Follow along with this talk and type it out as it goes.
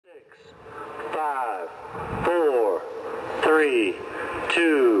3,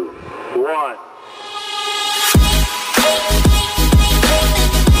 2, 1.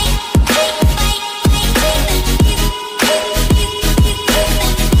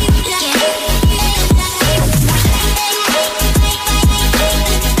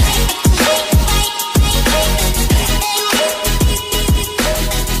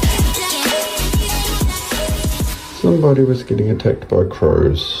 Somebody was getting attacked by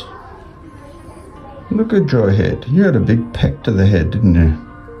crows. Look at your head. You had a big peck to the head, didn't you?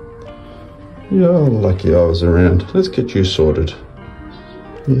 Yeah, lucky I was around. Let's get you sorted.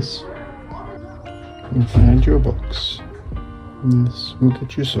 Yes. We found your box. Yes, we'll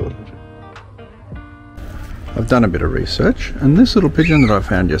get you sorted. I've done a bit of research, and this little pigeon that I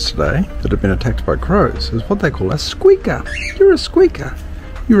found yesterday that had been attacked by crows is what they call a squeaker. You're a squeaker.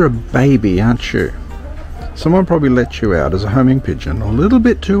 You're a baby, aren't you? Someone probably let you out as a homing pigeon a little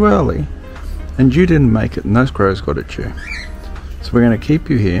bit too early, and you didn't make it, and those crows got at you. So we're going to keep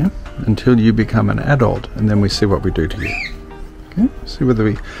you here until you become an adult, and then we see what we do to you. Okay? See whether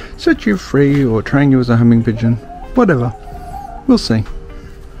we set you free or train you as a homing pigeon. Whatever. We'll see.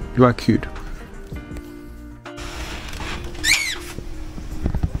 You are cute.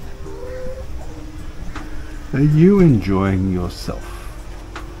 Are you enjoying yourself?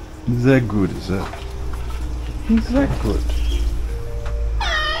 Is that good, is it? Is that good?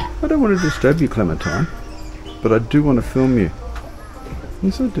 I don't want to disturb you, Clementine, but I do want to film you.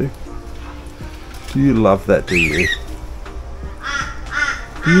 Yes, I do. Do you love that, do you?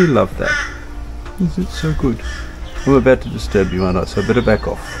 Do you love that? Is it so good? I'm about to disturb you, aren't I? So I better back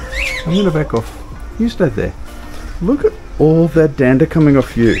off. I'm going to back off. You stay there. Look at all that dander coming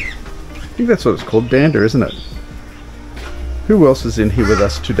off you. I think that's what it's called, dander, isn't it? Who else is in here with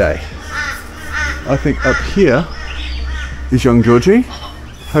us today? I think up here is young Georgie.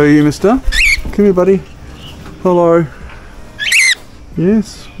 How are you, mister? Come here, buddy. Hello.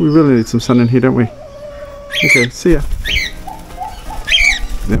 Yes, we really need some sun in here, don't we? Okay, see ya.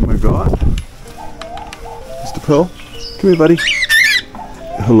 Then we've got Mr. Pearl. Come here, buddy.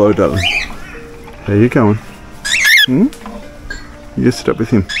 Hello, darling. How you going? Hmm? You just sit up with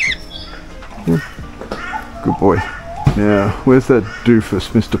him. Yeah. Good boy. Now, where's that doofus,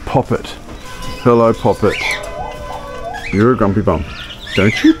 Mr. Poppet? Hello, Poppet. You're a grumpy bum.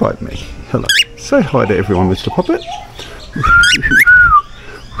 Don't you bite me. Hello. Say hi to everyone, Mr. Poppet.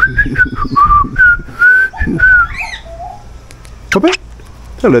 Poppet?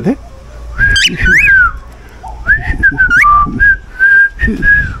 Hello there.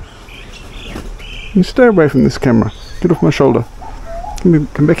 You stay away from this camera. Get off my shoulder.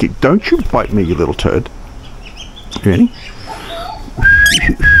 Come back here. Don't you bite me, you little turd. Ready?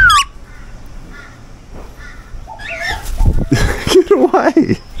 Get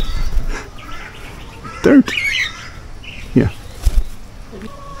away! Don't! Here.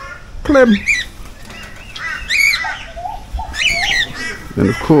 Clem! And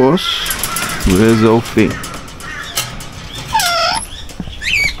of course, where's Elfie?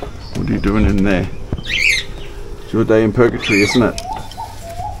 What are you doing in there? It's your day in purgatory, isn't it?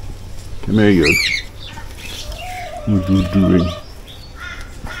 Come here, you. What are you doing?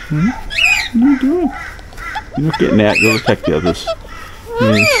 Hmm? What are you doing? You're not getting out, you'll attack the others.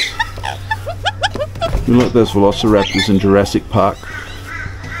 Yes. You're like those velociraptors in Jurassic Park.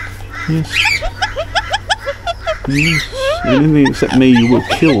 Yes. Yes. Anything except me you will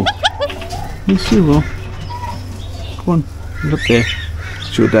kill. Yes, you will. Come on, get up there.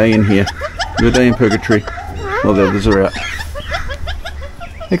 It's your day in here. Your day in purgatory. While the others are out.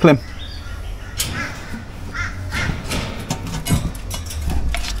 Hey, Clem.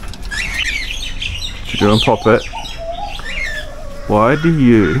 Doing Poppet. Why do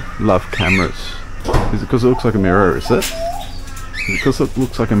you love cameras? Is it because it looks like a mirror, is it? Is it because it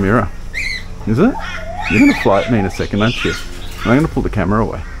looks like a mirror? Is it? You're going to fly at me in a second, aren't you? I'm going to pull the camera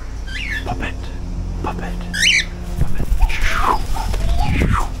away. Poppet. Poppet. Poppet.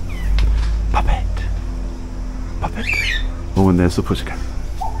 Poppet. Poppet. Oh, and there's the pussycat.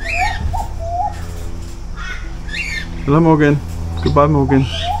 Hello, Morgan. Goodbye, Morgan.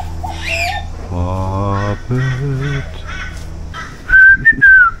 Poppet.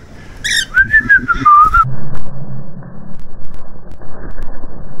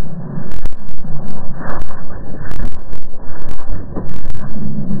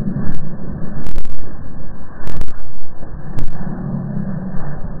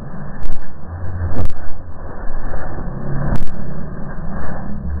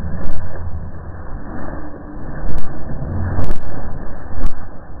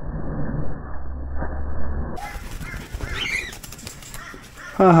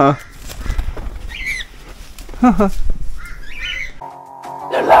 Haha. Haha.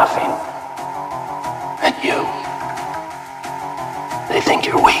 laughing at you. They think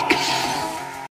you're weak.